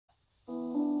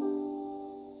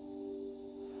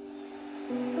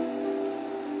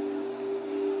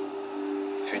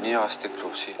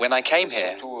When I came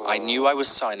here, I knew I was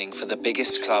signing for the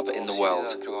biggest club in the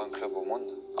world.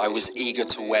 I was eager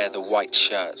to wear the white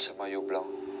shirt.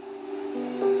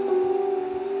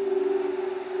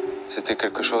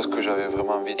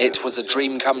 It was a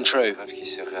dream come true.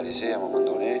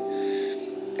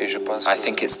 I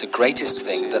think it's the greatest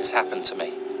thing that's happened to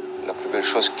me.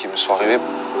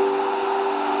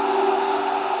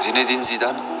 Zinedine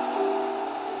Zidane,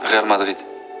 Real Madrid.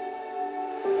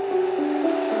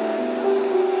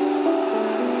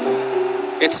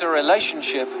 It's a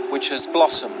relationship which has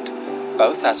blossomed,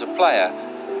 both as a player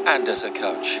and as a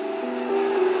coach.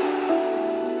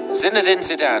 Zinedine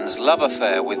Zidane's love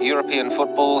affair with European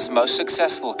football's most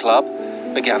successful club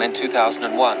began in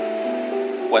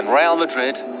 2001, when Real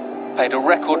Madrid paid a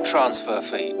record transfer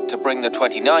fee to bring the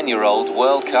 29-year-old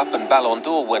World Cup and Ballon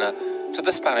d'Or winner to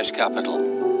the Spanish capital.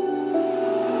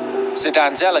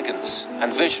 Zidane's elegance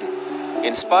and vision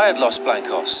inspired Los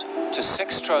Blancos to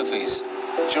 6 trophies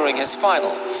during his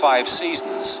final 5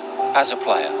 seasons as a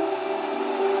player.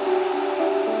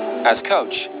 As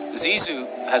coach, Zizou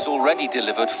has already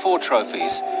delivered 4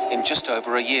 trophies in just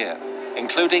over a year,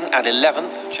 including an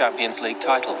 11th Champions League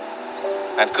title,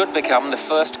 and could become the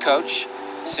first coach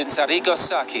since Arrigo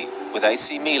Sacchi with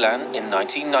AC Milan in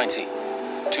 1990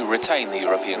 to retain the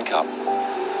European Cup.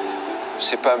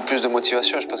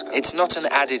 It's not an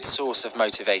added source of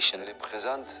motivation.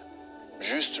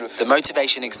 The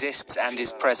motivation exists and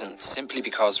is present simply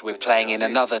because we're playing in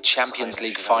another Champions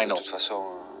League final.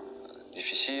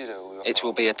 It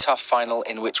will be a tough final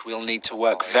in which we'll need to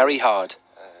work very hard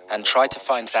and try to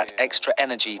find that extra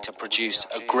energy to produce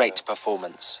a great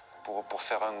performance.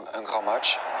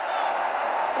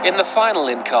 In the final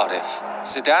in Cardiff,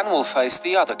 Zidane will face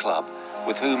the other club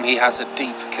with whom he has a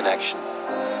deep connection.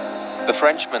 The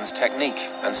Frenchman's technique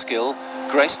and skill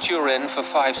graced Turin for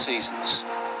 5 seasons,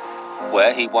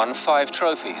 where he won 5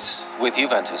 trophies with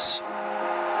Juventus.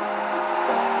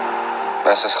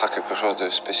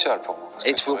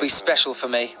 It will be special for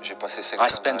me. I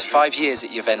spent 5 years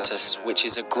at Juventus, which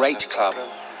is a great club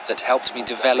that helped me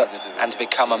develop and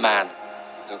become a man,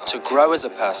 to grow as a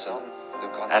person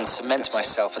and cement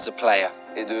myself as a player.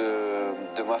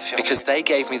 Because they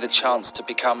gave me the chance to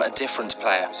become a different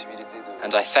player,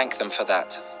 and I thank them for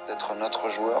that.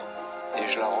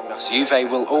 Juve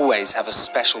will always have a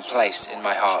special place in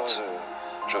my heart.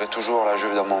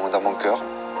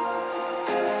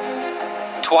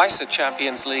 Twice a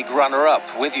Champions League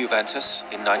runner-up with Juventus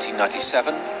in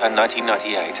 1997 and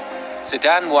 1998,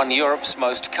 Zidane won Europe's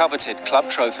most coveted club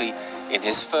trophy in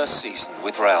his first season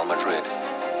with Real Madrid,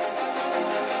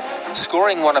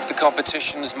 scoring one of the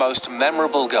competition's most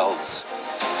memorable goals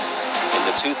in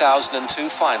the 2002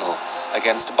 final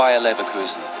against Bayer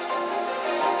Leverkusen.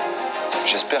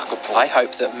 I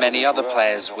hope that many other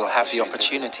players will have the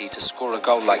opportunity to score a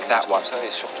goal like that one,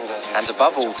 and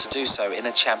above all to do so in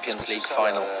a Champions League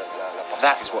final.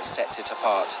 That's what sets it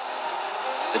apart.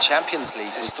 The Champions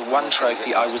League was the one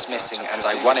trophy I was missing, and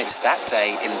I won it that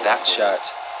day in that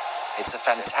shirt. It's a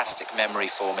fantastic memory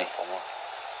for me.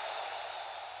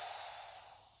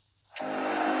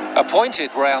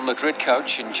 Appointed Real Madrid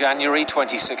coach in January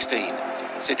 2016,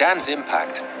 Zidane's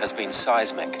impact has been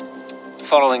seismic.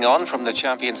 Following on from the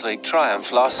Champions League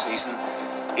triumph last season,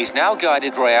 he's now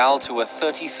guided Real to a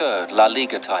 33rd La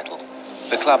Liga title,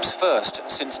 the club's first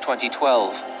since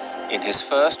 2012, in his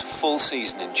first full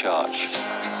season in charge.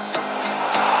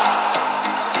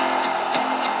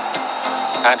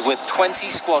 And with 20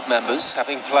 squad members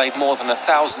having played more than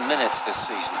 1,000 minutes this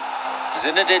season,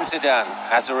 Zinedine Zidane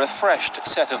has a refreshed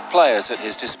set of players at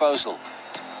his disposal,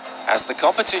 as the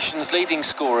competition's leading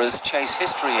scorers chase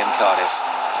history in Cardiff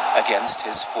against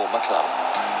his former club.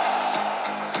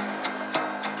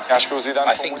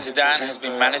 I think Zidane has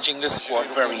been managing the squad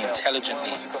very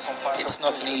intelligently. It's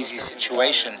not an easy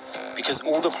situation because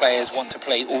all the players want to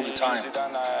play all the time.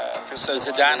 So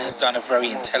Zidane has done a very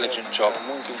intelligent job.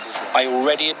 I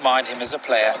already admired him as a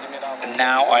player, and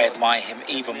now I admire him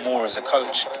even more as a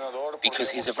coach because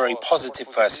he's a very positive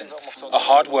person, a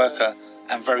hard worker,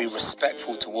 and very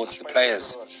respectful towards the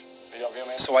players.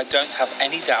 So I don't have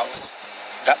any doubts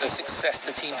that the success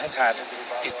the team has had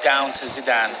is down to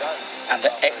Zidane and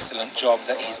the excellent job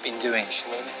that he's been doing.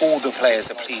 All the players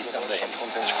are pleased under him.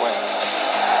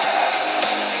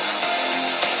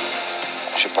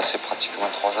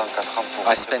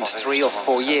 I spent 3 or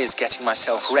 4 years getting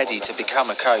myself ready to become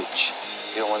a coach.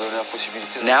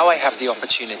 Now I have the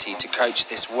opportunity to coach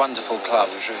this wonderful club.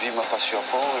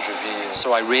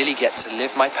 So I really get to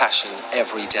live my passion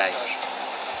every day.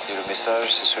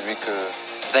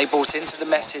 They bought into the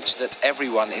message that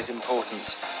everyone is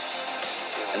important.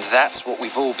 And that's what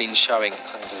we've all been showing.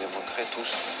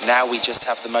 Now we just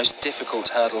have the most difficult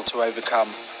hurdle to overcome.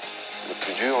 Le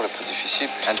plus dur, le plus difficile.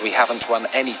 And we haven't won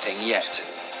anything yet.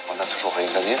 On n'a toujours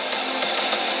rien gagné.